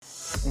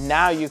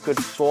now you could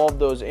solve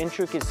those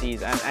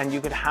intricacies and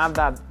you could have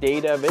that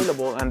data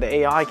available, and the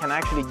AI can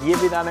actually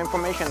give you that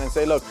information and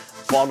say, look,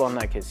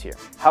 bottleneck is here.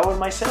 How were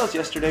my sales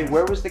yesterday?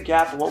 Where was the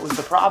gap? What was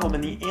the problem?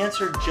 And the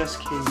answer just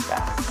came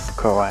back.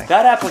 Correct.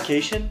 That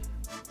application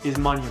is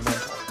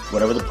monumental.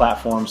 Whatever the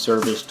platform,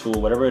 service,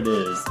 tool, whatever it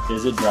is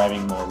it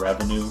driving more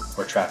revenue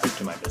or traffic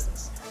to my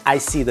business? I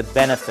see the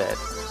benefit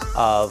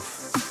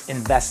of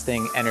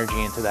investing energy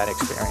into that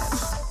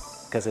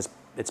experience because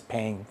it's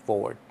paying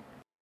forward.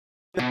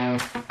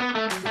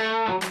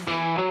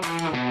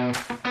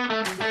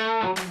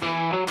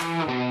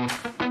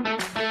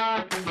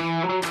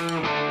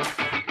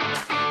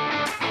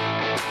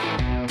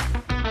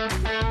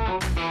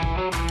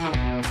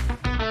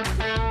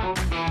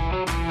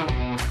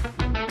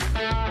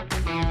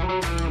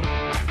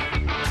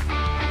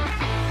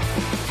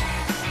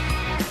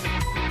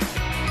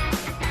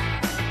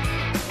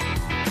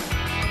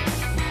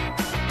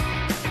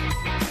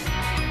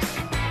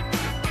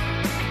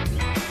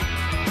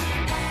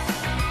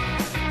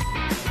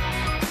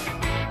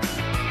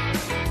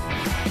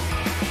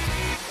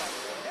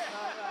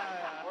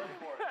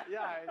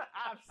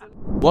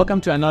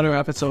 Welcome to another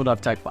episode of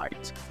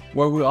TechBite,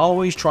 where we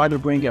always try to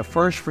bring a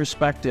fresh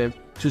perspective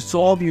to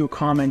solve your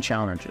common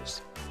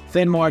challenges.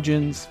 Thin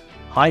margins,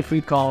 high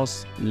food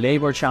costs,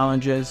 labor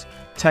challenges,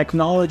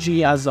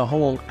 technology as a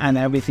whole, and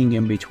everything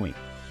in between.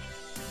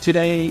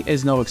 Today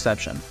is no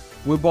exception.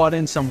 We brought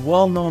in some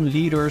well-known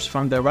leaders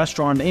from the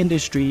restaurant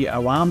industry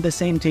around the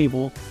same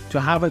table to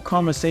have a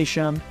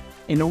conversation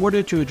in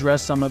order to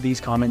address some of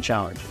these common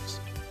challenges.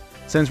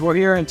 Since we're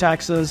here in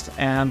Texas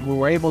and we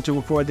were able to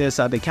record this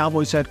at the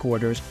Cowboys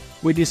headquarters,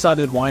 we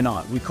decided why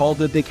not. We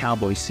called it the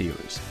Cowboys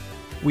series.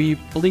 We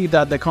believe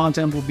that the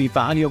content will be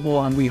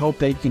valuable and we hope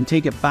that you can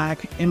take it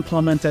back,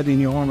 implement it in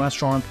your own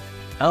restaurant,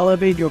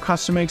 elevate your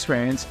customer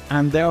experience,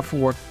 and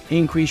therefore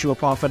increase your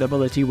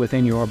profitability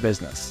within your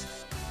business.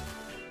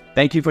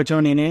 Thank you for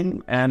tuning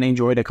in and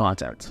enjoy the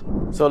content.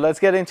 So let's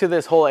get into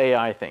this whole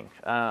AI thing.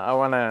 I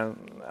want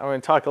to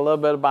talk a little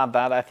bit about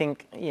that. I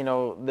think,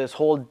 this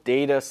whole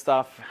data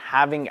stuff,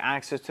 having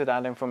access to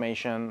that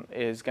information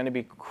is going to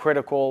be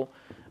critical.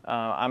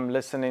 I'm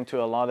listening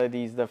to a lot of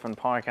these different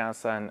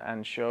podcasts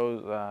and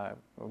shows,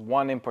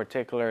 one in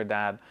particular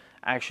that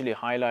actually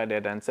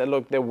highlighted and said,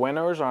 look, the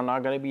winners are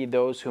not going to be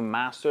those who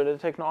master the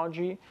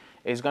technology.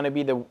 It's going to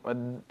be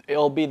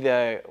it'll be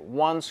the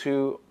ones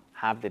who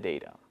have the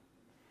data.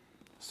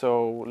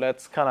 So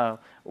let's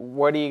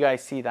where do you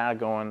guys see that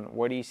going?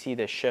 Where do you see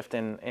the shift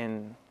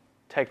in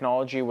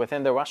technology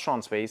within the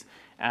restaurant space?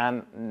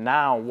 And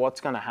now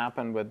what's going to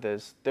happen with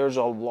this? There's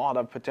a lot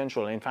of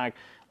potential. In fact,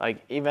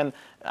 even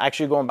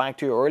actually going back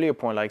to your earlier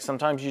point,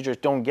 sometimes you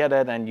just don't get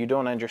it and you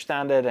don't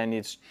understand it and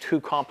it's too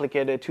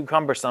complicated, too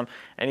cumbersome,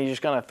 and you're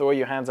just going to throw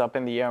your hands up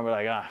in the air and be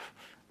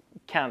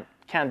like,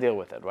 can't deal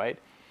with it, right?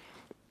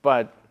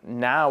 But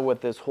now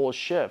with this whole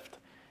shift,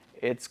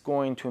 it's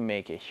going to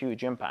make a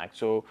huge impact.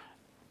 So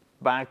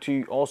back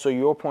to also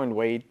your point,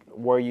 Wade,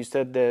 where you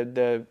said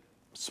the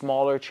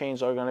smaller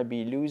chains are going to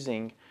be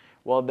losing.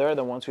 Well, they're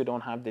the ones who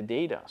don't have the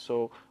data.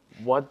 So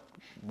what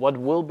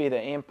will be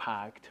the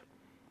impact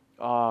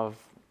of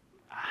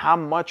how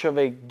much of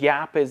a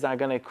gap is that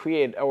going to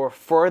create, or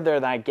further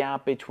that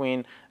gap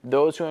between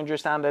those who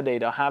understand the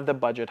data, have the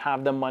budget,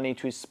 have the money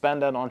to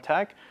spend it on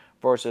tech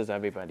versus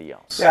everybody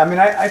else? Yeah,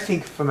 I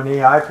think from an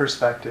AI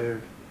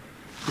perspective,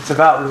 it's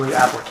about really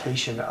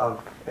application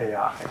of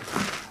AI.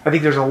 I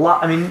think there's a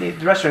lot, the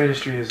restaurant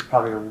industry is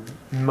probably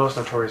the most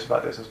notorious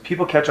about this. Is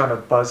people catch on to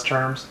buzz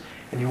terms,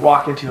 and you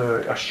walk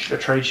into a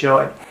trade show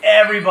and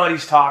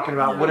everybody's talking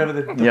about whatever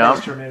the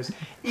buzz term is,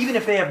 even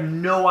if they have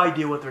no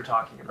idea what they're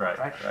talking about,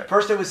 right?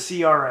 First it was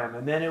CRM,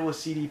 and then it was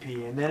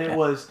CDP, and then it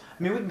was,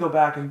 we can go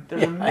back and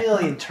there's a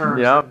million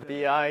terms.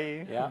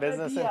 BI,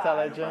 business BI,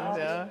 intelligence,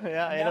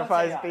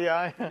 enterprise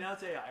BI. Now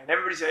it's AI. And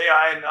everybody's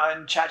AI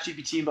and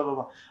ChatGPT and blah, blah,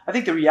 blah. I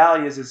think the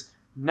reality is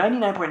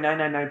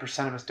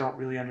 99.999% of us don't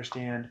really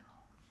understand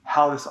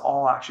how this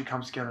all actually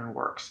comes together and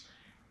works.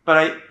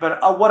 But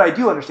what I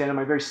do understand in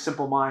my very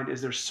simple mind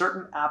is there's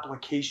certain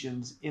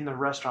applications in the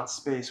restaurant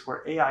space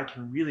where AI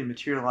can really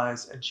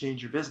materialize and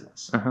change your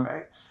business,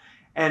 right?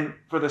 And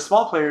for the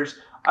small players,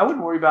 I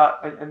wouldn't worry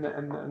about, and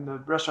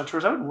the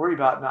restaurateurs, I wouldn't worry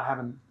about not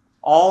having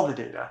all the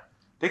data.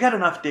 They got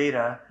enough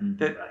data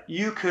that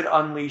you could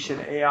unleash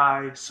an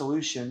AI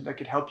solution that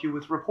could help you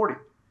with reporting.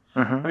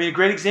 A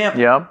great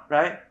example,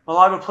 right?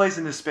 Malago plays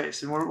in this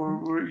space, and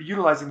we're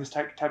utilizing this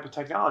type of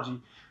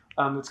technology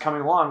that's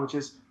coming along, which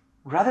is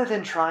rather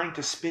than trying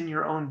to spin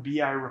your own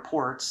BI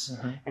reports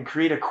and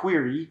create a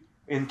query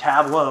in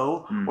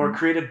Tableau or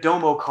create a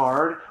Domo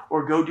card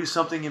or go do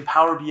something in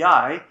Power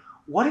BI,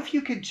 what if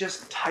you could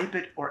just type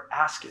it or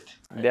ask it?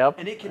 Yep,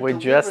 and it can we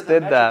deliver just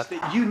the did that.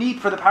 that you need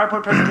for the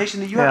PowerPoint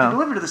presentation that you have to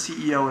deliver to the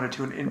CEO in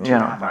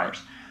 2.5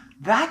 hours.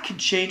 That could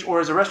change,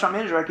 or as a restaurant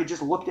manager, I could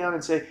just look down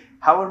and say,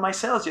 how were my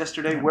sales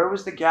yesterday? Where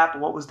was the gap?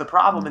 What was the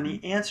problem? And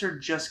the answer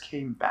just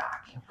came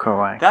back.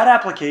 Correct. That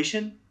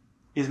application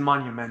is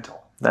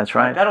monumental. That's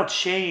right. That'll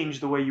change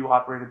the way you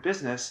operate a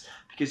business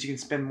because you can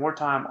spend more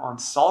time on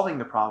solving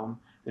the problem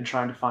than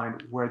trying to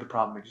find where the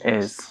problem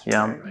exists.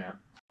 Yeah. Yeah.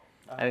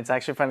 And it's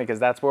actually funny because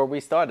that's where we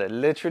started.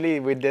 Literally,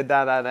 we did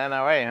that at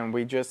NRA, and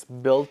we just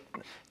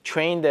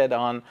trained it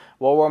on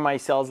what were my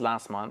sales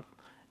last month.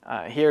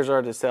 Here's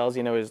are the sales.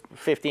 It was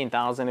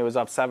 15,000. It was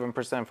up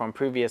 7% from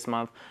previous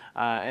month.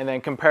 And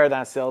then compare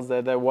that sales.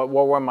 What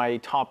were my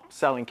top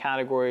selling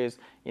categories?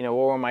 What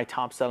were my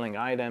top selling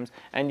items?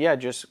 And yeah,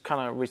 just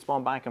kind of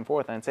respond back and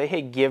forth and say,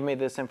 hey, give me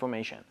this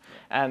information.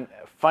 And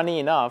funny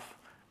enough,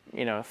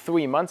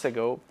 3 months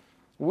ago,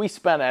 we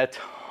spent a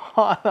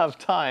ton of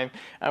time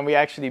and we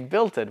actually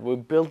built it. We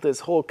built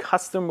this whole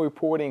custom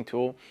reporting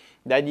tool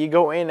that you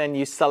go in and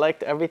you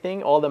select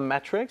everything, all the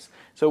metrics.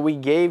 So we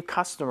gave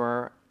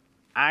customer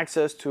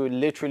access to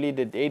literally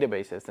the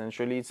database,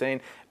 essentially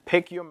saying,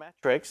 pick your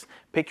metrics,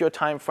 pick your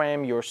time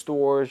frame, your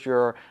stores,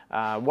 your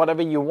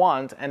whatever you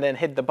want, and then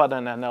hit the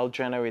button and they'll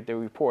generate the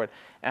report.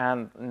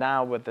 And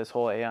now with this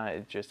whole AI,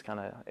 it just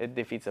it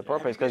defeats the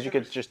purpose because you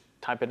could just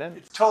type it in.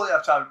 It's totally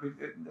off topic.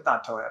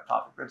 Not totally off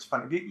topic, but it's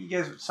funny. You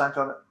guys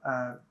Seinfeld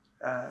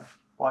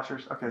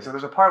watchers? Okay, so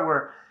there's a part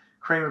where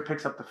Kramer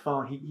picks up the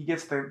phone. He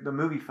gets the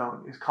movie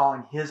phone, is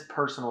calling his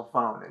personal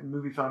phone. And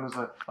movie phone was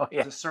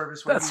a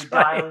service where you would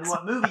dial in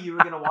what movie you were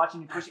going to watch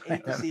and you push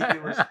 8 to see if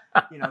it was,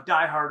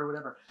 Die Hard or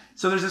whatever.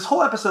 So there's this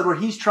whole episode where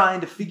he's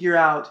trying to figure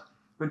out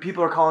when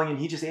people are calling and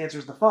he just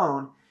answers the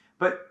phone.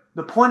 But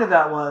the point of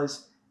that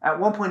was, at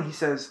one point he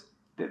says,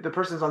 the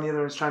person's on the other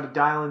end is trying to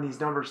dial in these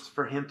numbers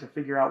for him to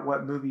figure out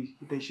what movie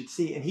they should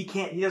see. And he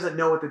doesn't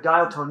know what the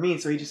dial tone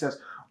means. So he just says,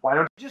 why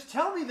don't you just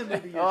tell me the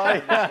movie you're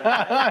trying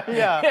to see?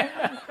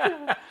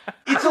 Yeah.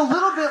 It's a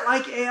little bit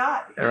like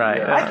AI.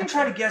 Right. I can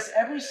try to guess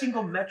every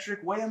single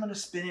metric, way I'm going to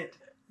spin it.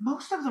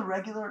 Most of the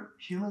regular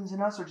humans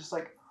in us are just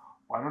like,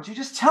 why don't you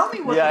just tell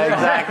me what Yeah, the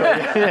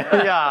exactly.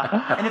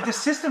 Yeah. And if the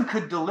system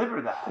could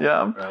deliver that,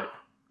 Yeah. right.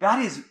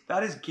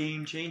 That is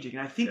game changing.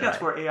 And I think that's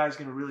where AI is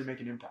going to really make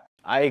an impact.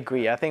 I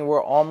agree. I think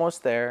we're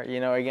almost there.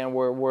 Again,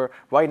 we're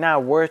right now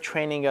we're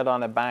training it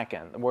on the back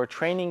end. We're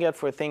training it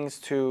for things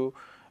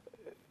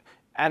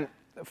and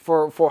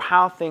for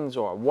how things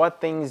are,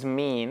 what things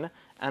mean,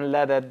 and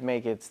let it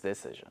make its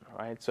decision,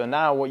 right? So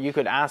now what you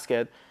could ask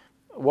it,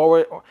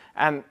 what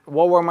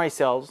were my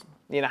sales?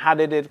 How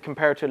did it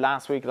compare to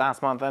last week,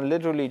 last month? And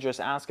literally just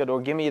ask it, or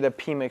give me the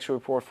PMix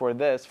report for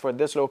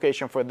this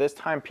location, for this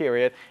time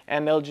period,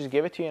 and they'll just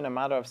give it to you in a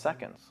matter of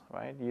seconds,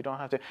 right? You don't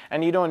have to,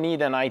 and you don't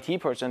need an IT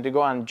person to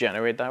go and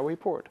generate that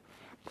report.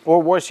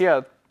 Or worse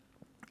yet,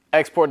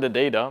 export the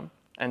data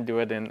and do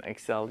it in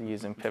Excel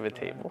using pivot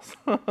tables.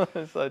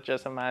 So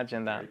just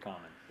imagine that. Very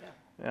common.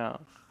 Yeah.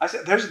 I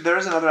said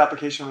there's another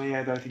application of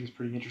AI that I think is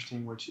pretty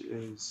interesting, which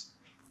is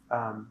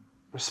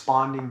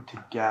responding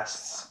to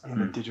guests in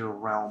the digital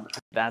realm.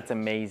 That's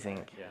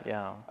amazing.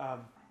 Yeah.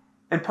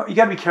 And you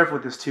got to be careful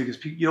with this too,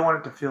 because you don't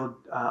want it to feel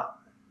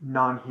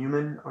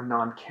non-human or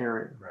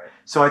non-caring. Right.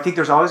 So I think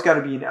there's always got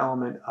to be an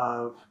element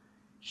of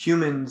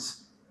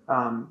humans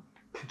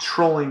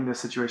controlling the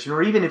situation,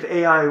 or even if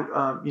AI,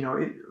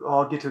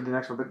 I'll get to the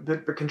next one,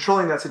 but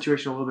controlling that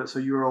situation a little bit, so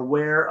you're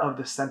aware of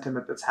the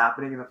sentiment that's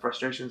happening and the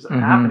frustrations that are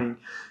happening,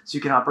 so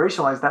you can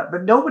operationalize that.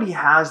 But nobody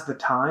has the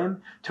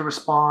time to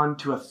respond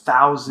to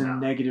 1,000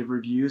 negative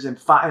reviews and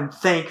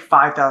thank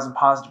 5,000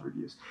 positive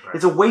reviews. Right.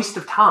 It's a waste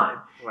of time.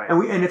 Right.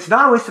 And it's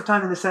not a waste of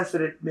time in the sense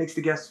that it makes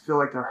the guests feel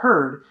like they're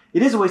heard.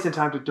 It is a waste of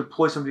time to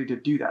deploy somebody to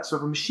do that. So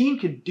if a machine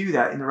could do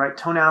that in the right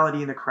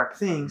tonality and the correct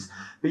things,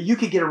 but you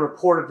could get a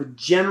report of the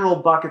general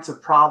buckets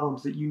of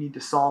problems that you need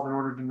to solve in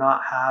order to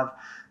not have,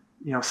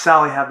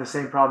 Sally have the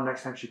same problem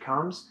next time she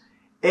comes.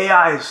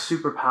 AI is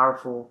super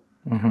powerful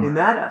in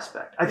that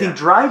aspect. I think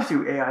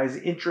drive-through AI is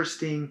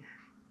interesting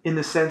in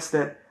the sense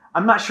that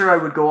I'm not sure I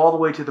would go all the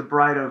way to the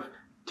bride of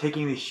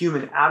taking the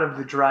human out of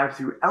the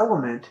drive-through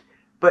element,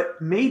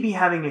 but maybe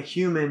having a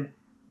human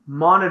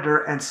monitor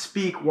and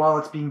speak while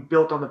it's being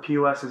built on the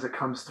POS as it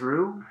comes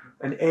through,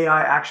 an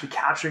AI actually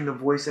capturing the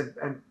voice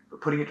and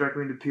putting it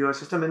directly into the POS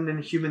system, and then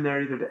a human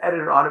there either to edit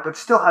or audit, but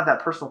still have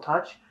that personal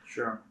touch.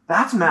 Sure.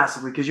 That's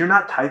massively, because you're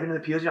not typing in the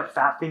POS, you're not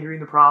fat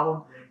fingering the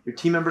problem, your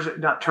team members are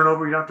not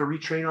turnover, you don't have to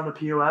retrain on the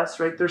POS,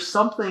 right? There's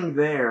something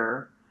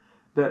there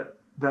that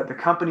the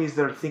companies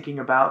that are thinking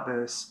about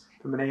this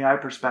from an AI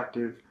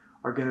perspective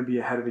are going to be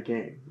ahead of the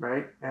game,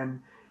 right?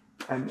 And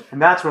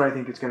that's where I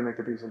think it's going to make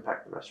the biggest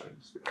impact in the restaurant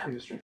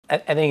industry. I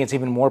think it's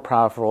even more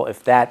powerful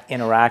if that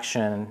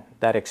interaction,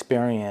 that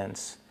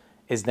experience,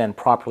 is then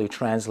properly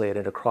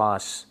translated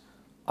across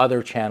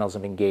other channels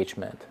of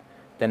engagement.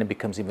 Then it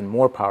becomes even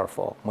more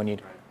powerful when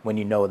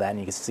you know that and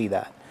you can see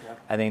that. Yeah.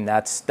 I think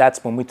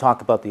that's when we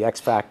talk about the X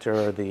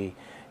factor, the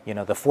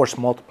force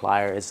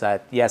multiplier. Is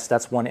that yes,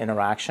 that's one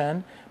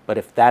interaction, but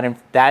if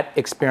that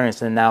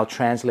experience is now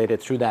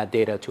translated through that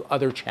data to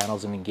other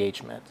channels of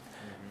engagement.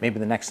 Maybe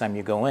the next time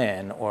you go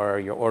in or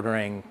you're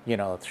ordering,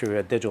 through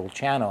a digital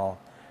channel,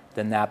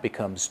 then that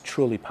becomes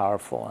truly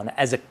powerful. And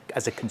as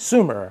a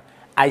consumer,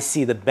 I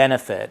see the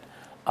benefit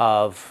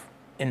of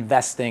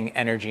investing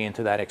energy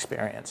into that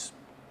experience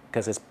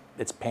because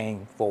it's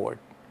paying forward.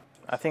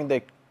 I think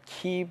the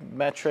key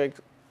metric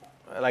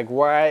like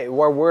where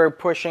we're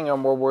pushing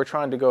and where we're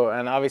trying to go.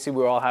 And obviously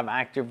we all have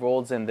active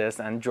roles in this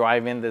and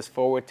driving this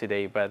forward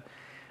today, but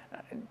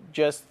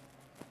just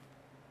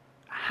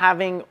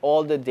having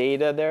all the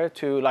data there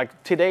to,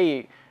 like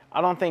today, I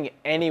don't think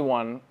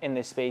anyone in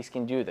this space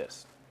can do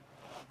this.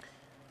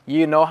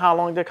 You know how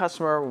long the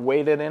customer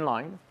waited in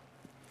line.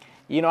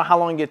 You know how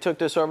long it took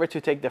the server to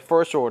take the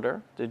first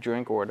order, the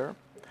drink order.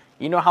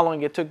 You know how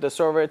long it took the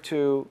server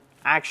to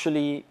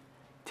actually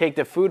take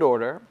the food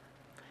order.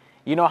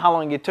 You know how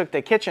long it took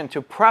the kitchen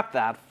to prep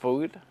that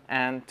food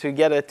and to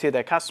get it to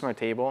the customer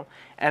table.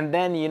 And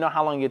then you know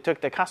how long it took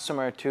the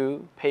customer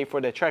to pay for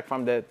the check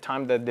from the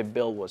time that the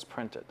bill was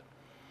printed.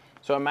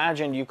 So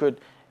imagine you could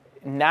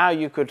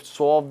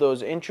solve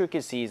those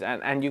intricacies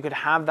and you could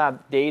have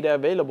that data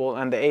available,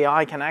 and the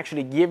AI can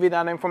actually give you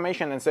that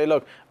information and say,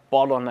 look,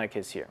 bottleneck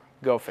is here.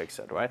 Go fix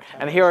it, right?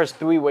 And here are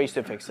 3 ways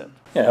to fix it.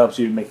 Yeah, it helps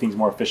you make things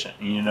more efficient.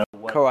 You know,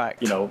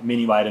 Correct. You know,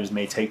 menu items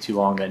may take too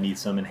long that need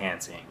some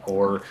enhancing,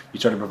 or you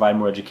start to provide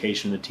more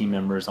education to the team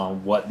members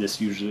on what this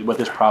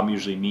problem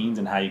usually means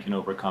and how you can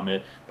overcome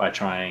it by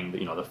trying,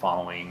 the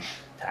following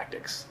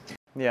tactics.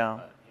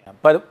 Yeah.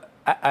 But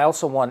I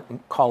also want to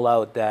call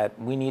out that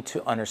we need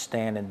to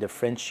understand and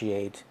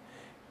differentiate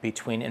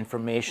between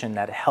information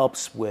that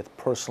helps with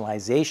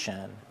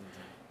personalization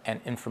and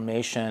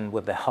information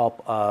with the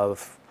help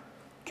of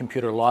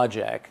computer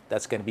logic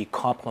that's going to be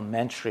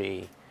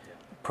complementary,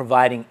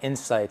 providing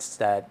insights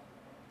that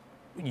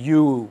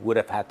you would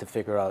have had to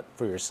figure out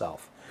for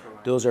yourself.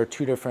 Correct. Those are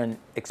 2 different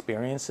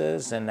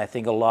experiences, and I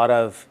think a lot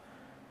of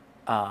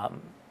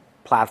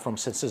platform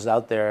systems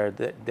out there,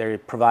 they're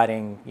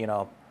providing,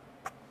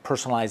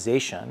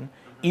 personalization,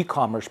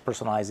 e-commerce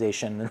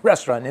personalization in the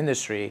restaurant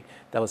industry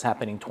that was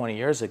happening 20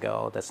 years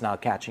ago that's now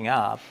catching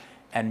up,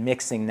 and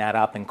mixing that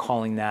up and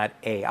calling that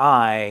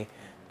AI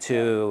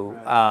to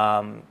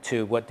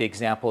what the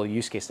example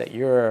use case that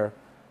you're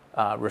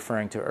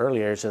referring to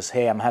earlier is just,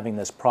 hey, I'm having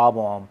this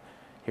problem,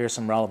 here's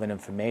some relevant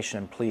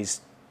information, please,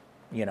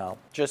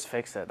 just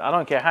fix it. I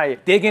don't care how you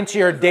dig into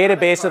your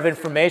database of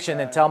information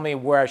and tell me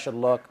where I should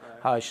look,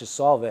 how I should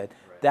solve it.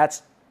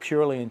 That's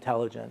purely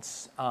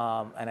intelligence,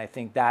 and I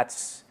think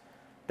that's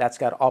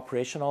got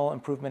operational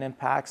improvement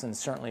impacts, and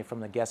certainly from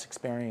the guest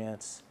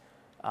experience,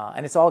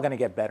 and it's all going to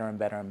get better and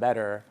better and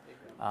better.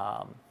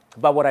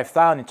 But what I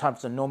found in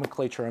terms of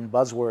nomenclature and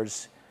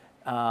buzzwords,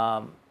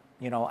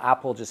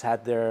 Apple just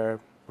had their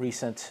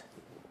recent,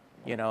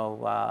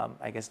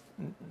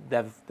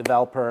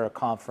 developer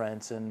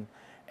conference, and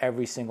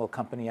every single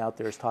company out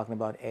there is talking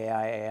about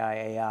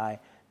AI.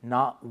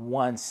 Not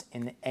once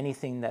in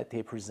anything that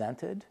they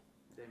presented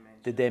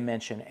did they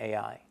mention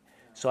AI.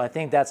 So I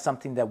think that's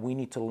something that we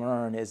need to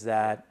learn, is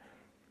that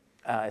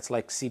it's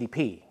like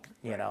CDP,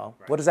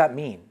 What does that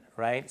mean,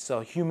 right? So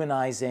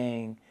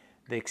humanizing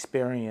the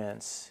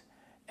experience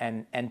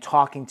and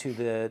talking to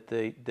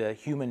the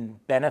human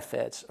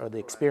benefits or the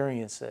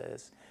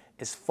experiences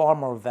is far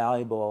more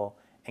valuable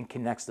and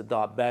connects the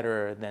dot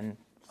better than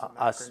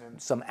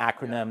some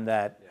acronym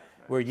that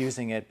we're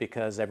using it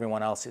because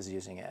everyone else is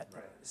using it.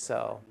 Right.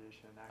 So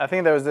I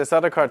think there was this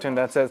other cartoon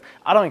that says,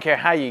 I don't care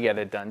how you get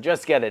it done,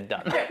 just get it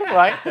done,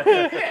 right?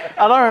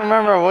 I don't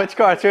remember which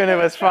cartoon it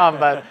was from,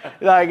 but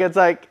it's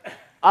like,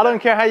 I don't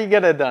care how you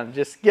get it done,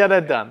 just get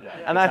it done.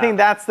 And I think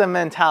that's the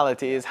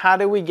mentality, is how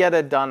do we get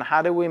it done?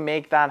 How do we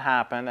make that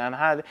happen?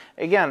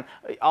 And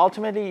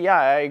ultimately,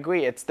 I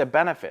agree, it's the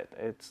benefit.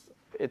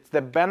 It's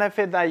the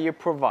benefit that you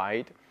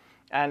provide,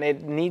 and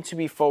it needs to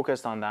be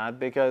focused on that,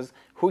 because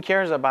who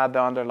cares about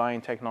the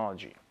underlying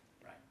technology?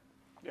 Right.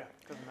 Yeah,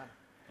 it doesn't matter.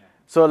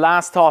 So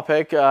last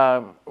topic,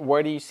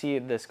 where do you see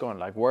this going?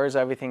 Like, where is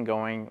everything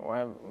going?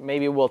 Well,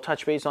 maybe we'll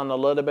touch base on a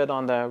little bit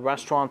on the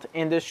restaurant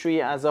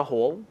industry as a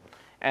whole,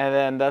 and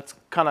then let's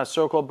kind of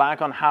circle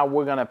back on how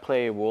we're going to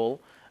play a role.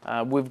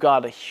 We've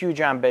got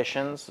huge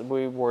ambitions.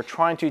 We're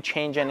trying to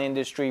change an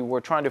industry. We're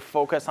trying to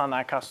focus on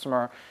that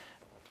customer,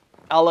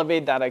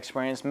 elevate that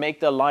experience, make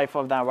the life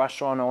of that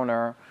restaurant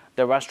owner,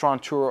 the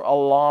restaurateur, a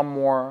lot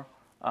more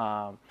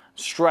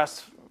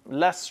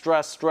less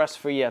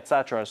stress-free,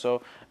 etc.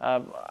 So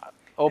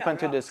open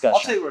to discussion.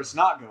 I'll tell you where it's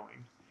not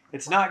going.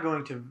 It's not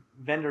going to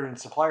vendor and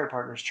supplier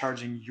partners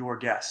charging your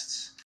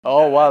guests.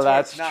 Oh, well,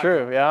 that's true,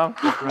 going. Yeah.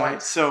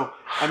 Right. So,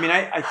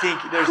 I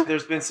think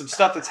there's been some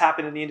stuff that's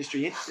happened in the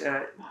industry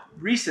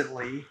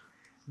recently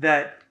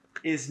that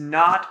is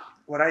not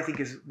what I think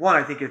is, one,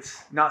 I think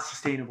it's not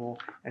sustainable,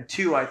 and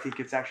 2, I think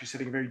it's actually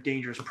setting a very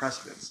dangerous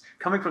precedence.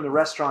 Coming from the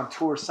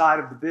restaurateur side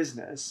of the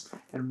business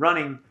and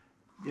running,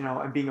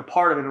 and being a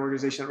part of an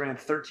organization that ran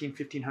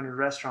 1,500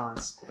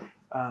 restaurants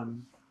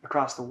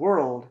across the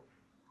world,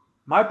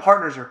 my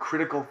partners are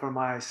critical for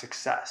my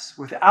success.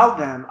 Without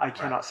them, I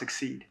cannot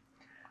succeed.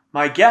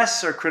 My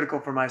guests are critical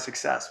for my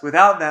success.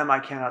 Without them, I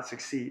cannot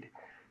succeed.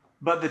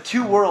 But the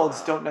 2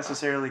 worlds don't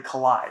necessarily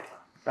collide,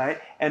 right?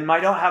 And I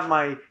don't have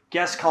my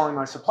guests calling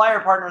my supplier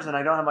partners, and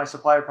I don't have my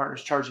supplier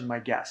partners charging my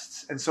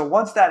guests. And so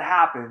once that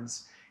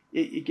happens,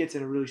 it gets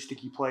in a really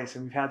sticky place.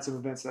 And we've had some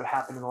events that have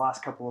happened in the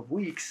last couple of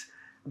weeks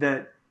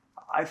that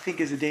I think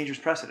is a dangerous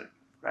precedent.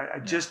 right? I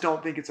just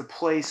don't think it's a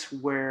place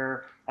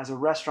where, as a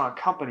restaurant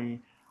company,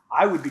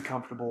 I would be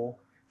comfortable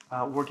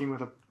working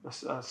with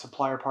a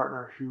supplier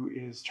partner who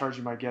is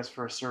charging my guests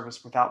for a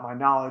service without my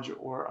knowledge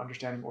or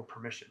understanding or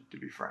permission, to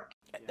be frank.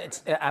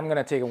 I'm going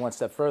to take it one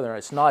step further.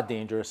 It's not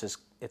dangerous.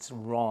 It's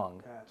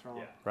wrong, Yeah, it's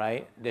wrong.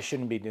 right? They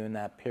shouldn't be doing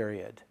that,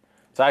 period.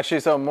 So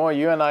actually, more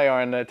you and I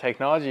are on the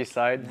technology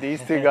side.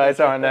 These two guys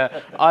are on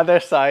the other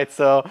side.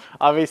 So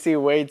obviously,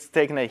 Wade's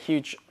taking a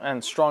huge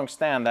and strong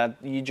stand that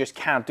you just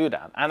can't do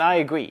that. And I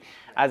agree.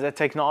 As a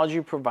technology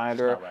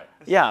provider,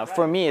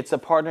 for me, it's a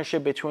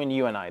partnership between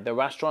you and I, the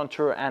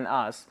restaurateur and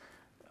us.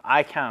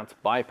 I can't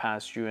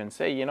bypass you and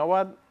say, you know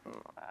what?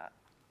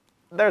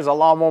 There's a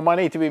lot more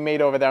money to be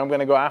made over there. I'm going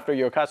to go after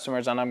your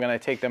customers and I'm going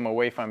to take them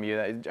away from you.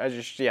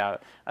 I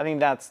think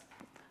that's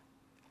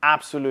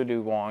absolutely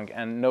wrong,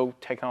 and no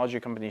technology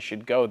company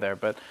should go there.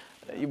 But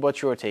what's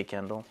your take,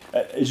 Kendall?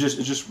 It's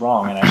just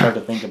wrong, and I start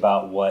to think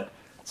about what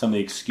some of the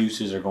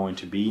excuses are going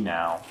to be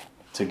now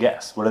to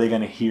guests. What are they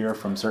going to hear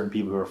from certain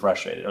people who are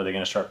frustrated? Are they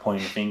going to start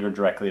pointing the finger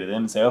directly to them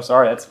and say, "Oh,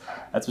 sorry,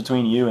 that's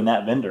between you and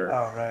that vendor"?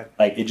 Oh, right.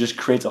 Like, it just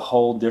creates a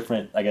whole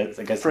different, I guess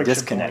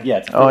disconnect. Point. Yeah,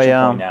 it's a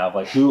friction point now of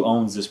like, who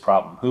owns this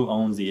problem? Who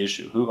owns the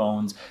issue? Who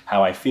owns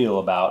how I feel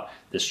about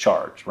this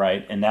charge,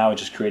 right? And now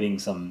it's just creating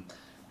some,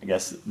 I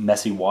guess,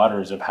 messy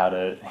waters of how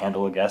to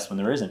handle a guest when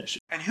there is an issue.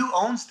 And who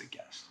owns the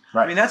guest?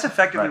 Right. I mean, that's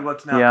effectively Right.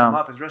 what's now come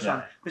up as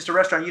restaurant. Mr.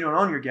 Restaurant, you don't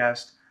own your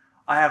guest.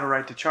 I have a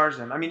right to charge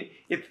them. I mean,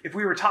 if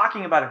we were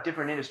talking about a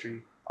different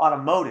industry,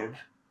 automotive,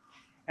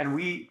 and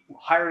we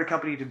hired a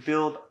company to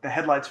build the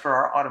headlights for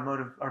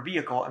our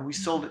vehicle, and we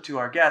sold it to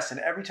our guests, and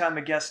every time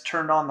the guest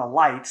turned on the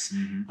lights,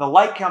 the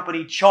light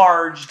company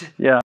charged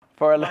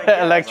for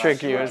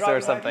electric use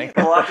or something.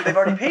 Well, after they've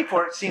already paid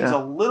for it, seems a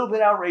little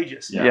bit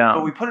outrageous. Yeah.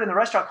 But we put it in the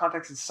restaurant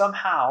context, and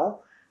somehow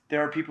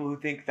there are people who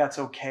think that's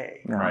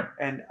okay. Right.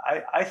 And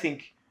I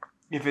think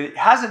if it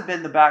hasn't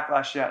been the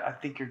backlash yet, I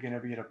think you're going to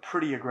be at a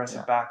pretty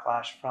aggressive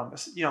backlash from,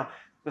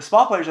 the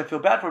small players I feel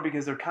bad for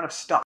because they're kind of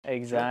stuck.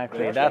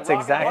 Exactly. That's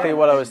exactly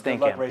what I was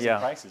thinking. Good luck raising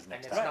prices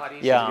next time. not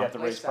easy Yeah. You have to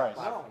raise price.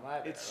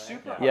 It's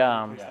super hard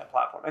Yeah. to place that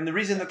platform. And the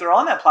reason that they're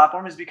on that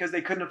platform is because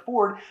they couldn't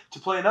afford to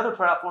play another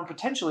platform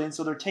potentially, and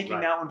so they're taking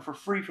that one for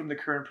free from the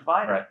current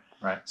provider.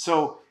 Right.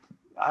 So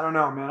I don't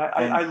know, man.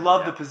 I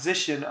love the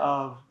position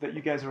of that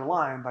you guys are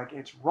aligned. Like,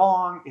 it's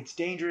wrong, it's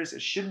dangerous,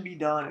 it shouldn't be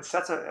done. It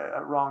sets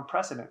a wrong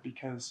precedent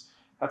because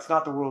that's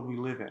not the world we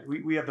live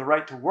in. We have the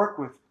right to work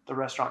with the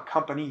restaurant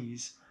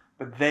companies,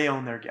 but they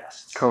own their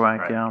guests.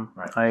 Correct. Right. Yeah,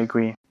 Right. I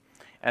agree.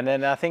 And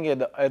then I think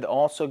it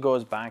also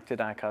goes back to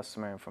that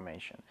customer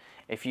information.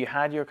 If you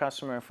had your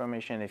customer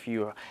information, if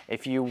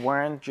you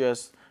weren't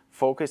just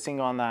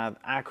focusing on that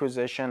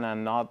acquisition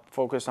and not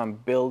focused on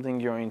building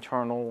your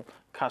internal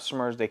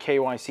customers, the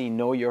KYC,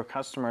 know your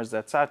customers,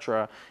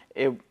 etc.,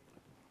 it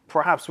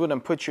perhaps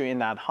wouldn't put you in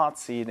that hot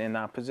seat, in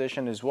that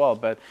position as well.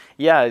 But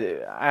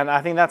and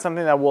I think that's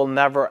something that we'll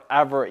never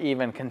ever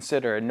even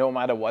consider, no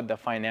matter what the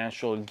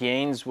financial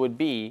gains would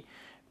be,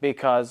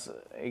 because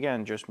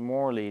again, just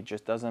morally, it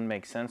just doesn't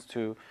make sense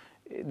to.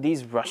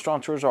 These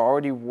restaurateurs are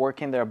already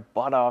working their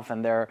butt off,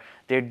 and they're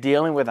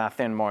dealing with that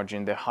thin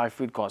margin, the high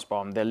food cost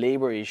problem, the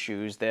labor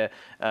issues, the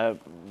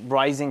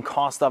rising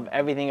cost of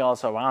everything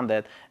else around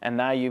it. And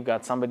now you've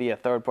got somebody, a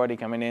third party,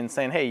 coming in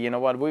saying, "Hey, you know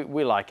what?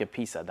 We like a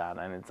piece of that."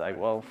 And it's like,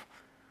 well.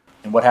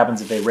 And what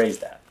happens if they raise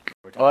that?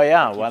 Oh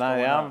yeah, what I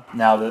am.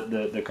 Now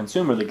the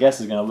consumer, the guest,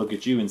 is going to look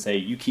at you and say,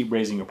 "You keep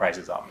raising your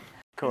prices on me.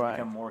 Correct. It's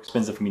become more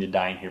expensive for me to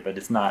dine here," but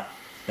it's not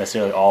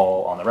necessarily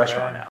all on the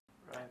restaurant now.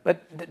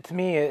 But to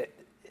me,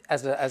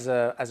 as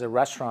a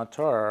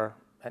restaurateur,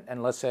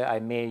 and let's say I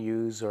may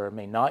use or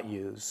may not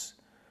use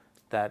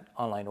that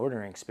online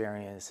ordering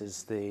experience,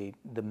 is the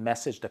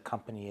message the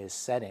company is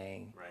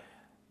setting,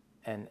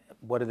 and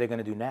what are they going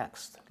to do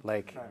next?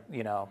 Like,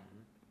 Yeah,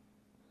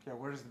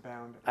 where's the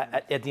bound?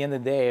 at the end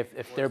of the day,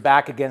 if they're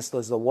back against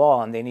the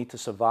wall and they need to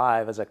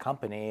survive as a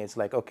company, it's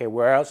like, okay,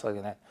 where else are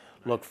they going to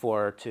look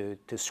for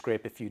to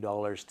scrape a few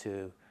dollars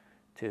to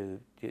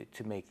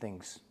make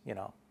things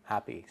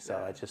happy?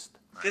 So I just.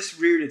 This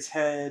reared its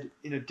head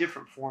in a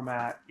different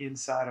format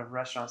inside of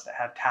restaurants that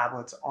have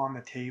tablets on the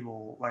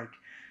table, like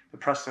the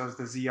Prestos,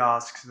 the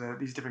Ziosks,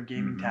 these different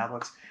gaming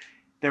tablets.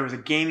 There was a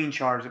gaming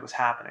charge that was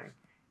happening.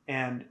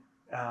 And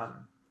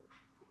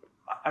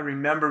I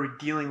remember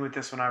dealing with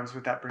this when I was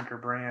with that Brinker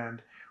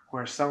brand,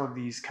 where some of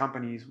these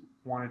companies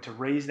wanted to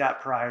raise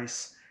that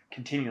price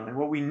continually. And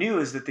what we knew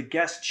is that the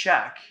guest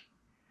check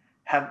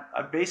had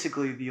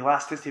basically the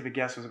elasticity of a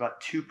guest was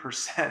about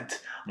 2%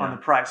 on the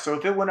price. So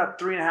if it went up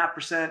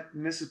 3.5%,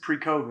 and this is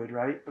pre-COVID,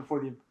 right, before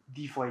the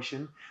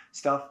deflation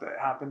stuff that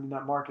happened in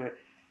that market,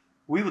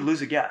 we would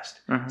lose a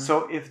guest.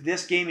 So if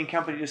this gaming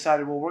company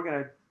decided, well, we're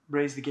going to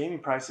raise the gaming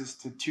prices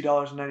to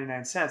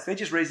 $2.99, they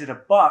just raised it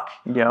 $1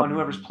 on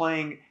whoever's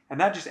playing,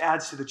 and that just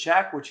adds to the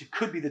check, which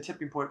could be the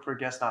tipping point for a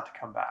guest not to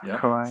come back.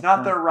 Correct. It's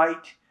not their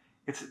right.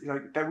 It's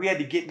like that we had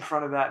to get in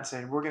front of that and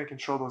say, we're going to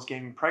control those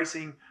gaming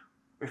pricing.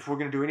 If we're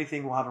going to do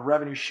anything, we'll have a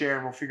revenue share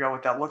and we'll figure out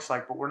what that looks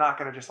like, but we're not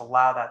going to just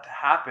allow that to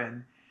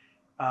happen.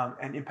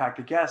 and impact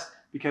the guest,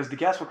 because the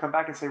guest will come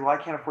back and say, well, I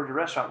can't afford your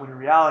restaurant, when in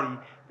reality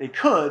they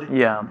could.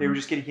 Yeah. They were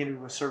just getting hit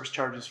with service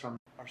charges from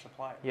our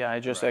supplier. Yeah,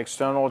 just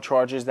external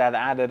charges that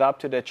added up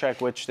to the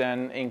check, which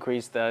then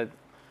increased the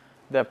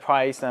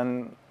price,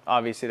 and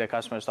obviously the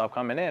customers stopped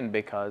coming in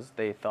because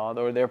they thought,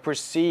 or they're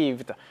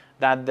perceived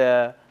that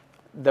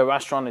the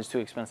restaurant is too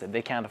expensive.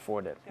 They can't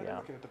afford it. Yeah, they're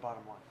looking at the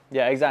bottom line.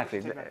 Yeah,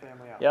 exactly. Take my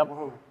family out. Yep.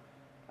 Whoa,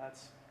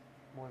 that's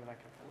more than I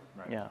can afford.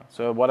 Right. Yeah.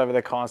 So whatever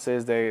the cost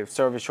is, the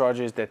service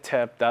charges, the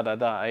tip,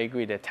 I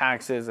agree. The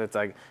taxes, it's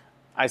like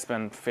I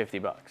spend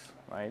 $50,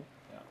 right?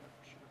 Yeah.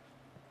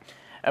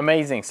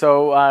 Amazing.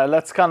 So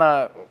let's kind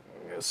of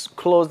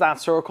close that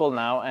circle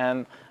now,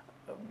 and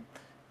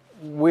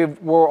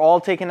we're all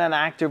taking an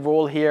active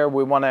role here.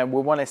 We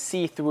want to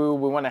see through.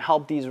 We want to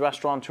help these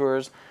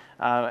restaurateurs.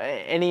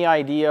 Any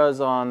ideas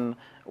on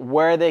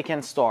where they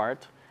can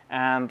start,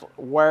 and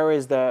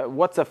what's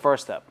the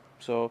first step?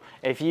 So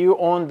if you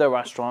own the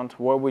restaurant,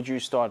 where would you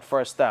start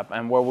first step,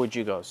 and where would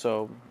you go?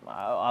 So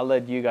I'll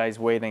let you guys,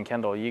 Wade and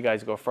Kendall, you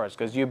guys go first,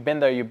 because you've been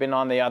there, you've been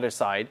on the other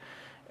side.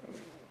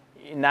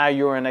 Now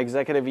you're an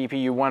executive VP,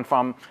 you went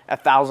from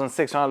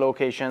 1,600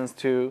 locations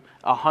to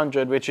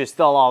 100, which is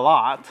still a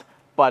lot,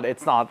 but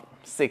it's not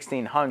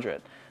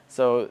 1,600.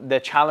 So the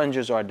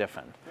challenges are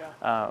different.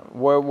 Yeah.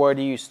 Where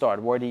do you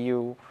start? Where are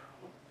you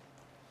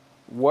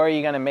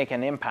going to make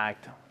an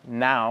impact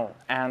now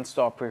and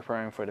start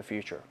preparing for the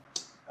future?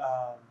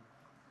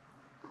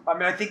 I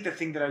mean, I think the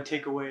thing that I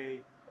take away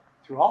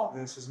through all of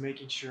this is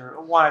making sure,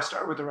 one, I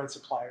start with the right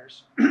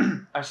suppliers.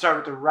 I start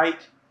with the right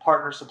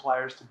partner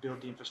suppliers to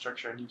build the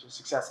infrastructure I need for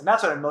success. And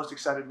that's what I'm most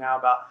excited now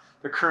about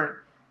the current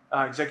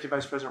executive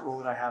vice president role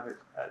that I have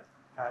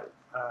at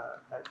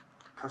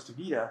Costa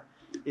Vida,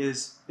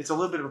 is it's a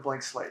little bit of a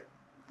blank slate.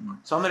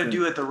 So I'm going to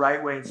do it the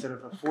right way instead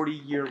of a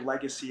 40-year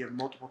legacy of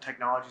multiple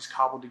technologies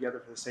cobbled together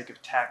for the sake of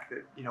tech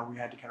that we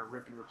had to kind of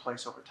rip and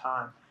replace over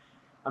time.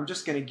 I'm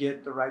just going to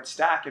get the right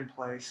stack in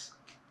place,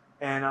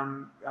 and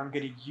I'm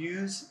going to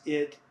use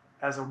it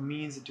as a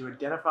means to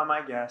identify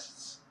my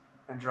guests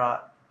and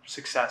draw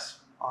success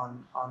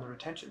on the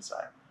retention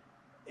side.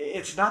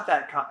 It's not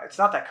that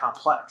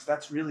complex.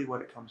 That's really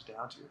what it comes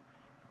down to.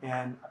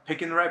 And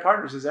picking the right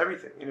partners is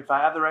everything. And if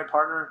I have the right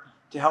partner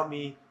to help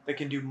me that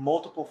can do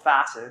multiple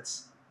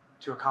facets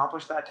to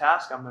accomplish that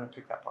task, I'm going to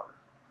pick that partner.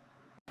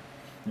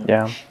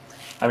 Yeah.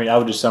 I mean, I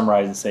would just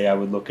summarize and say I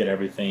would look at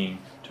everything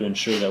to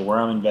ensure that where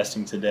I'm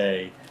investing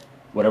today,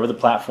 whatever the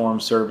platform,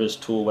 service,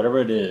 tool, whatever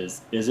it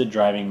is it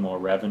driving more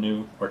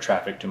revenue or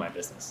traffic to my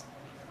business?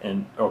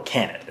 Or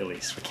can it, at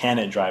least? Can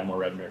it drive more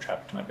revenue or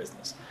traffic to my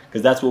business?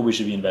 Because that's what we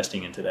should be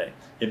investing in today.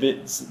 Don't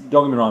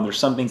get me wrong, there's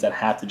some things that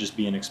have to just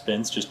be an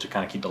expense just to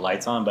kind of keep the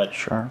lights on, but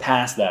sure.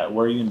 Past that,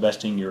 where are you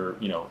investing your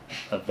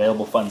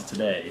available funds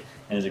today?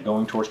 And is it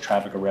going towards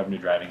traffic or revenue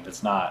driving? If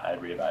it's not, I'd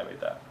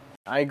reevaluate that.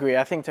 I agree.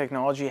 I think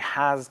technology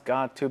has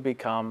got to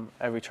become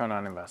a return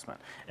on investment.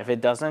 If it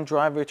doesn't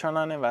drive return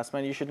on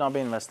investment, you should not be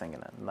investing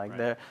in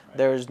it.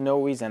 There's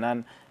no reason.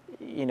 And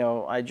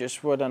I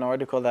just wrote an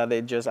article that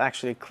it just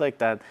actually clicked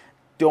that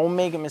don't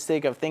make a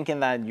mistake of thinking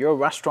that your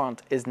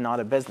restaurant is not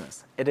a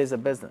business. It is a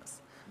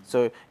business.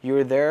 So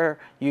you're there.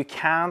 You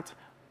can't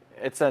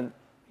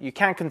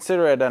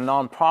consider it a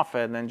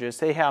nonprofit and just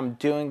say, hey, I'm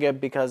doing it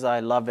because I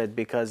love it,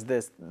 because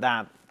this,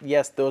 that.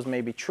 Yes, those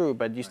may be true,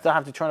 but you still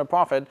have to turn a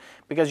profit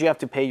because you have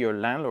to pay your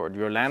landlord.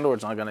 Your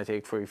landlord's not going to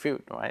take free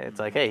food, right? It's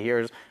like, hey,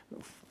 here's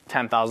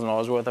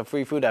 $10,000 worth of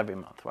free food every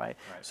month, right?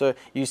 So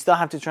you still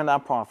have to turn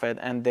that profit,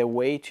 and the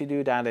way to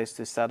do that is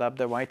to set up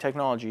the right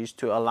technologies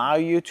to allow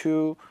you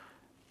to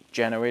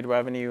generate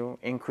revenue,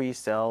 increase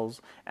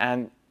sales,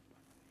 and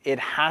it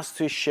has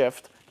to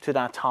shift to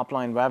that top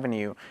line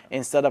revenue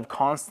instead of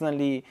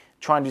constantly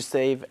trying to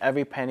save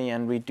every penny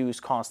and reduce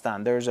costs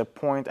down. There's a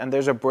point, and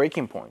there's a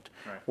breaking point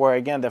where,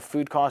 again, the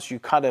food costs, you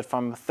cut it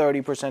from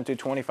 30% to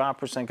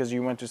 25% because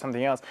you went to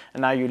something else,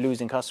 and now you're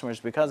losing customers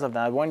because of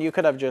that. When you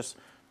could have just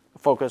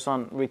focused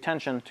on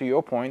retention, to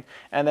your point,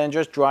 and then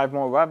just drive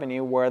more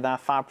revenue, where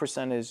that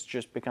 5%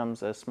 just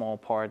becomes a small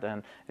part,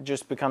 and it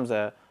just becomes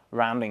a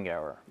rounding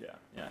error.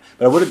 Yeah.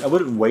 But I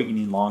wouldn't wait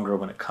any longer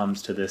when it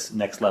comes to this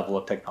next level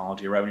of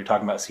technology, right? When you're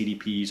talking about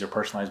CDPs or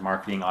personalized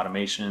marketing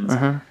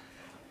automations,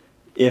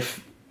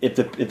 if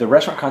the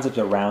restaurant concepts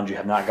around you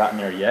have not gotten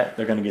there yet,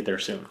 they're going to get there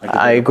soon. Like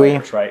I agree.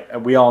 Players,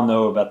 right? We all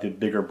know about the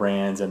bigger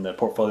brands and the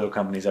portfolio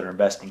companies that are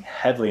investing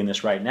heavily in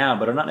this right now,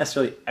 but are not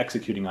necessarily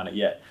executing on it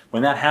yet.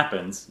 When that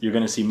happens, you're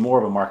going to see more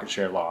of a market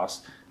share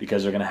loss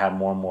because they're going to have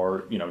more and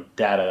more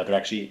data that they're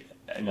actually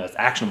it's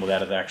actionable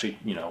data they're actually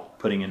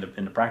putting into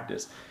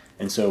practice.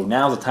 And so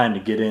now's the time to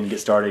get in,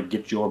 get started,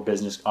 get your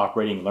business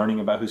operating,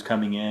 learning about who's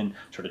coming in,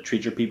 sort of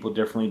treat your people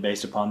differently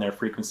based upon their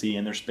frequency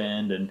and their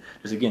spend, and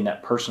just, again,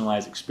 that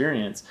personalized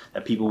experience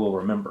that people will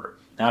remember.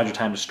 Now's your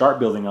time to start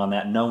building on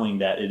that, knowing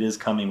that it is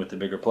coming with the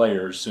bigger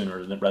players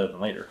sooner rather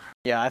than later.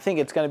 Yeah, I think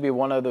it's going to be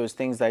one of those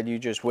things that you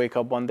just wake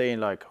up one day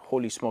and like,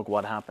 holy smoke,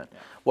 what happened? Yeah.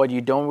 What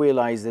you don't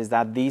realize is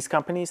that these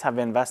companies have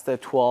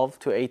invested 12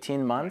 to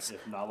 18 months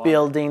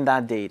building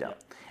that data.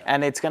 Yeah.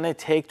 And it's going to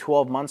take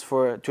 12 months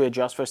to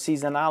adjust for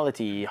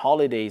seasonality,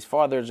 holidays,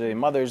 Father's Day,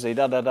 Mother's Day,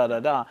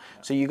 da.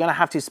 So you're going to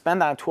have to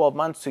spend that 12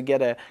 months to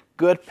get a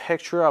good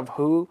picture of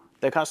who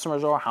the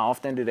customers are, how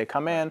often do they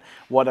come in,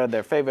 what are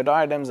their favorite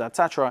items,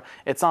 etc.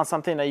 It's not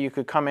something that you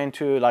could come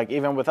into, like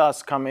even with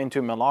us, come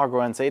into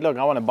Milagro and say, look,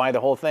 I want to buy the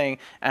whole thing,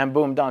 and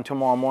boom, done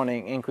tomorrow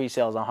morning, increase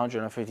sales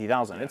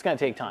 150,000. It's going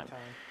to take time.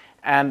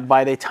 And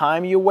by the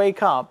time you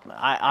wake up,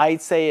 I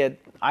say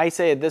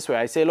it this way.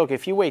 I say, look,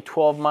 if you wait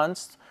 12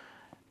 months,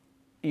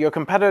 your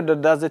competitor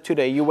does it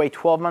today, you wait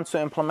 12 months to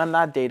implement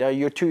that data,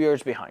 you're 2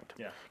 years behind.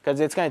 Because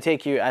it's going to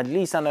take you at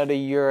least another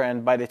year,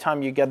 and by the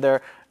time you get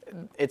there,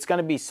 it's going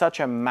to be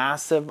such a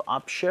massive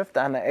upshift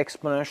and an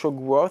exponential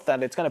growth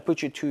that it's going to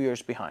put you 2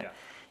 years behind.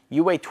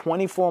 You wait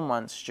 24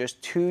 months,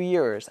 just 2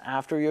 years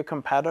after your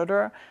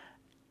competitor,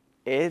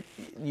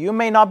 you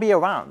may not be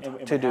around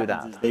to do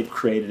that. They've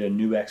created a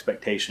new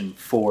expectation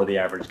for the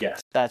average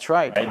guest. That's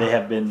right. They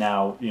have been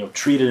now,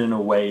 treated in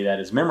a way that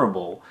is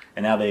memorable,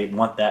 and now they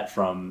want that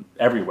from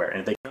everywhere. And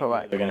if they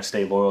Correct. they're going to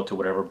stay loyal to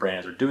whatever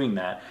brands are doing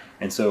that.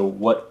 And so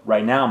what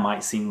right now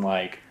might seem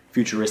like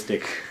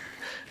futuristic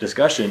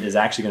discussion is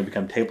actually going to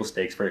become table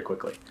stakes very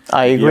quickly.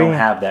 I agree. If you don't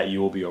have that, you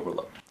will be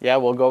overlooked. Yeah,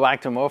 we'll go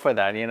back to more for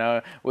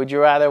that. Would you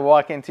rather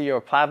walk into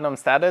your platinum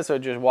status or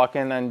just walk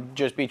in and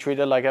just be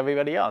treated like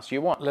everybody else?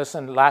 You won't.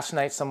 Listen, last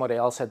night somebody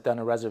else had done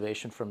a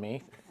reservation for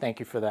me. Thank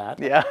you for that.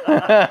 Yeah.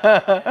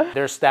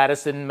 Their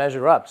status didn't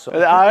measure up. So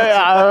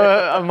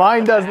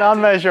mine does not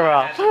measure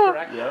up.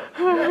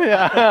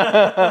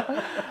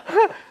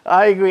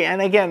 I agree.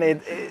 And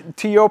again,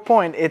 to your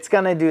point, it's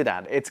going to do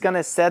that. It's going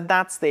to set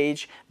that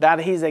stage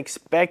that he's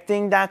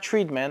expecting that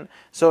treatment.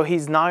 So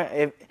he's not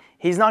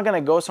going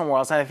to go somewhere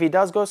else. And if he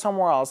does go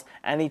somewhere else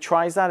and he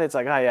tries that, it's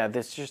like, oh yeah,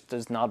 this just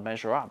does not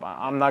measure up.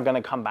 I'm not going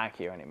to come back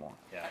here anymore.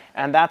 Yeah.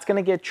 And that's going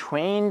to get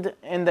trained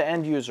in the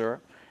end user.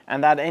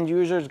 And that end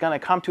user is going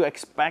to come to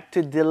expect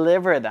to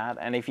deliver that.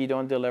 And if you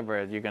don't deliver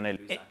it, you're going to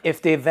lose that.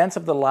 If the events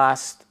of the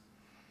last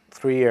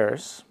 3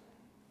 years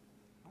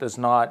does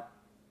not,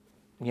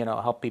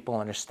 help people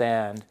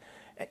understand,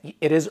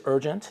 it is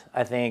urgent.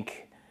 I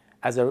think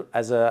as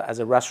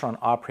a restaurant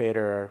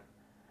operator,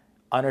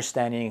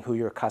 understanding who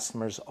your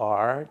customers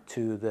are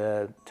to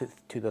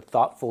the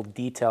thoughtful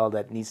detail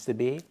that needs to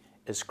be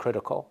is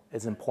critical,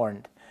 is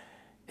important.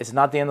 It's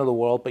not the end of the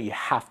world, but you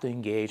have to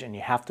engage and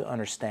you have to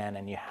understand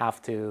and you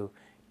have to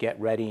get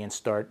ready and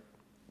start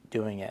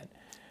doing it.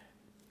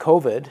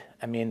 COVID,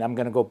 I'm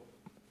going to go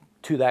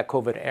to that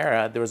COVID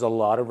era, there was a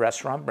lot of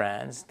restaurant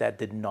brands that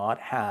did not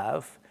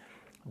have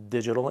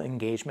digital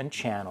engagement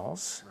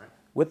channels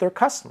with their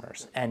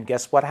customers. And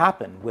guess what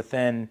happened?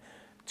 Within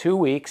 2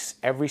 weeks,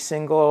 every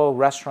single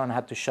restaurant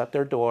had to shut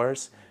their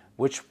doors.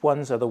 Which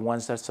ones are the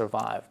ones that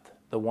survived?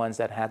 The ones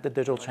that had the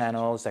digital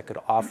channels that could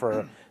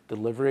offer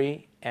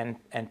delivery and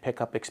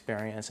pickup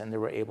experience, and they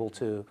were able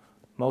to,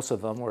 most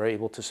of them were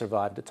able to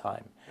survive the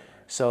time.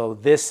 So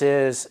this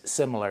is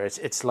similar.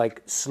 It's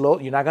like slow,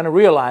 you're not gonna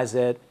realize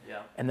it,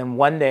 and then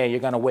one day you're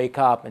gonna wake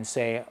up and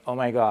say, oh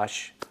my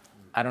gosh,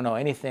 I don't know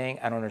anything,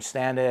 I don't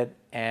understand it,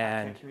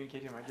 and I can't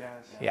communicate to my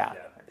guests. Yeah.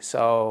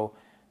 So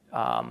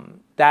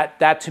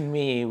that to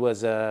me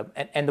was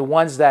and the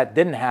ones that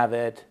didn't have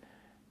it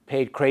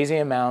paid crazy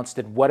amounts,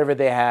 did whatever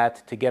they had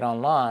to get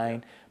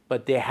online,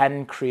 but they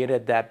hadn't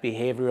created that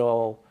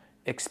behavioral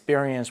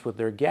experience with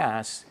their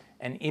guests.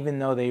 And even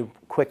though they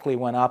quickly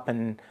went up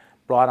and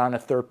brought on a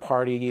third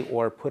party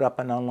or put up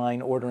an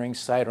online ordering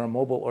site or a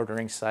mobile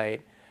ordering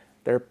site,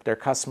 their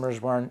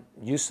customers weren't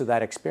used to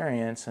that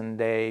experience, and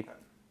they,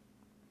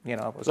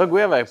 Look,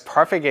 we have a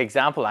perfect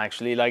example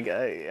actually. Like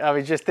I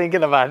was just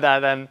thinking about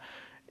that, and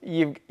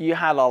you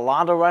had a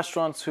lot of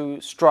restaurants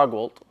who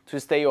struggled to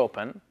stay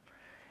open,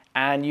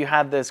 and you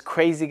had this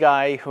crazy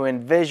guy who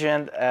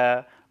envisioned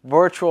a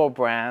virtual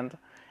brand,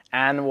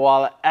 and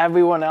while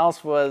everyone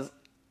else was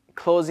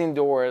closing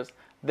doors,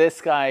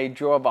 this guy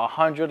drove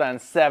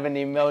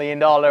 $170 million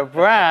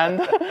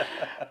brand,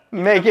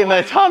 making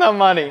a ton of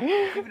money.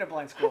 Even a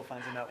blind squirrel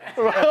finds a nut.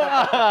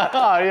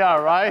 Yeah,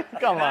 right?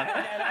 Come on.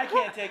 And I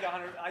can't take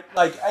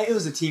 100. It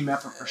was a team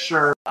effort for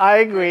sure. I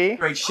agree.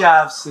 Great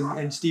chefs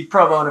and Steve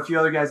Provo and a few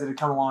other guys that had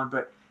come along.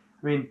 But,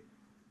 it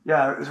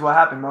was what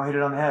happened. Mo hit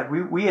it on the head.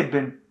 We had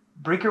been,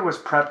 Brinker was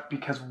prepped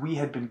because we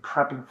had been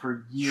prepping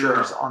for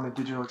years on the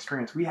digital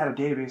experience. We had a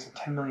database of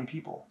 10 million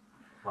people.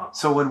 Wow.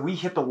 So when we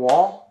hit the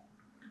wall,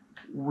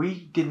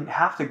 we didn't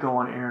have to go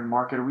on air and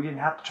market, or we didn't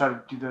have to try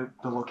to do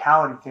the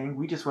locality thing.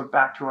 We just went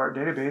back to our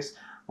database,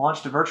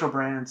 launched a virtual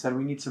brand, and said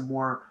we need some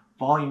more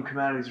volume come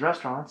out of these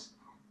restaurants,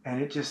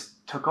 and it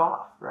just took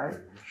off, right?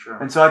 Sure.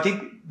 And so I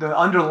think the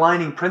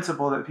underlining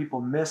principle that people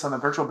miss on the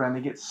virtual brand,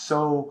 they get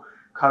so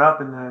caught up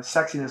in the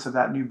sexiness of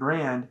that new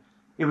brand.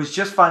 It was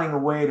just finding a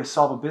way to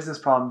solve a business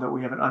problem that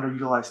we have an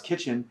underutilized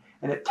kitchen,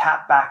 and it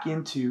tapped back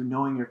into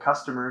knowing your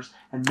customers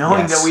and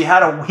knowing that we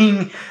had a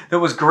wing that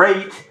was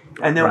great,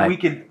 and then we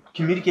could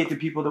communicate to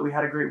people that we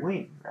had a great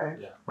wing, right?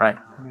 Yeah. Right.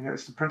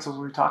 It's the principles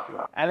we talked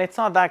about. And it's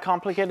not that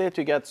complicated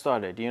to get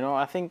started.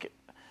 I think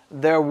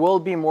there will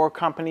be more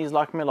companies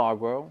like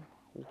Milagro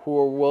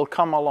who will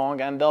come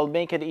along and they'll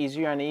make it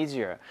easier and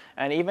easier.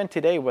 And even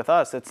today with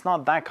us, it's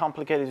not that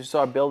complicated to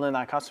start building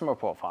that customer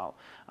profile.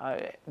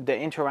 The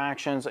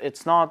interactions,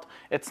 it's not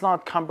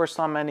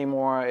cumbersome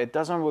anymore. It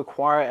doesn't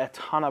require a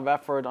ton of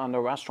effort on the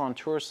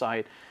restaurateur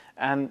side.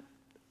 And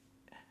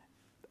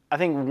I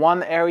think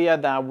one area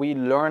that we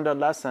learned a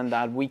lesson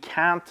that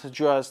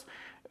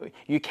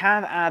you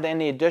can't add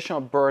any additional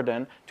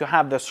burden to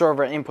have the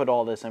server input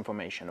all this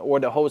information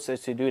or the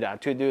hostess to do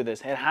that, to do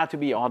this. It had to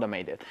be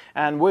automated.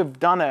 And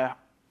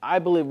I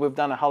believe we've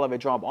done a hell of a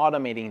job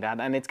automating that,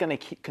 and it's going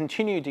to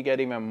continue to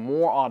get even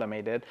more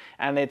automated,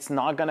 and it's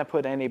not going to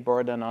put any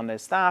burden on the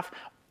staff,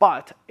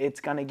 but it's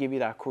going to give you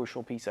that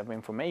crucial piece of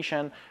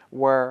information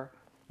where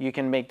you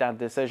can make that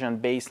decision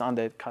based on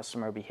the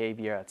customer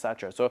behavior,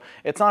 etc. So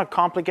it's not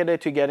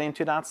complicated to get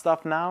into that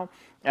stuff now,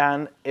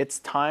 and it's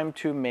time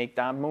to make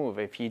that move.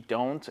 If you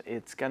don't,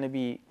 it's going to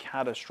be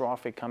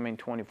catastrophic coming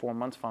 24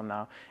 months from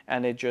now.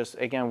 And it just,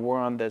 again, we're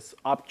on this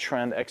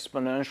uptrend,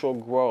 exponential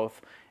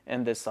growth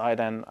in this side,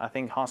 and I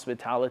think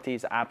hospitality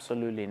is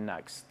absolutely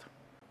next.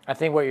 I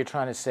think what you're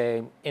trying to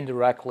say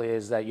indirectly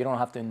is that you don't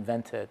have to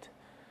invent it.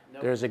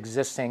 Nope. There's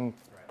existing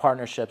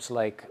partnerships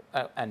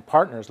and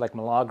partners like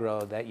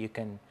Milagro that you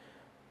can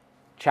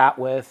chat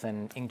with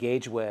and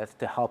engage with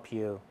to help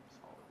you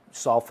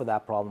solve for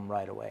that problem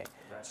right away.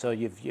 Right. So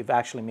you've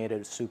actually made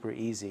it super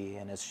easy,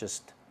 and it's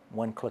just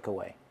one click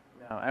away.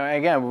 And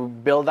again, we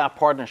build that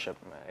partnership,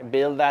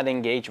 build that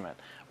engagement.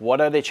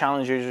 What are the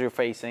challenges you're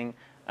facing,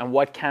 and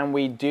what can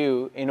we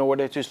do in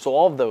order to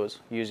solve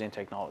those using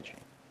technology?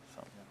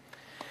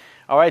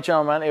 All right,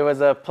 gentlemen, it was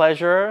a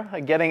pleasure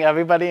getting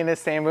everybody in the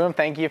same room.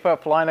 Thank you for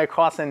flying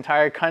across the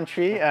entire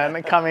country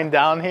and coming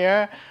down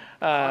here.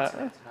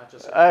 Continent, not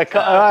just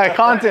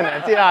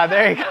continent, yeah,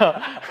 there you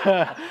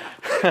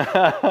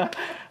go.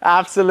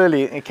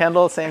 Absolutely.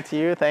 Kendall, same to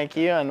you. Thank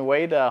you. And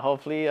Wade,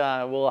 hopefully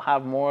we'll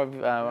have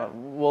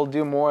we'll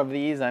do more of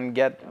these and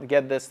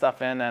get this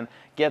stuff in and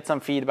get some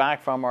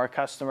feedback from our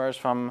customers,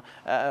 from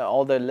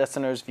all the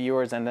listeners,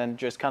 viewers, and then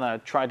just kind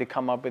of try to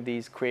come up with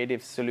these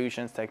creative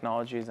solutions,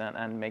 technologies,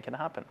 and make it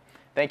happen.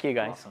 Thank you,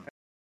 guys. Awesome.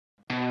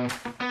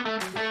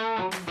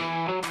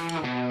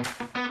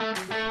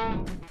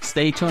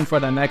 Stay tuned for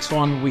the next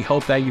one. We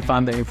hope that you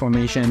found the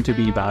information to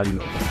be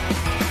valuable.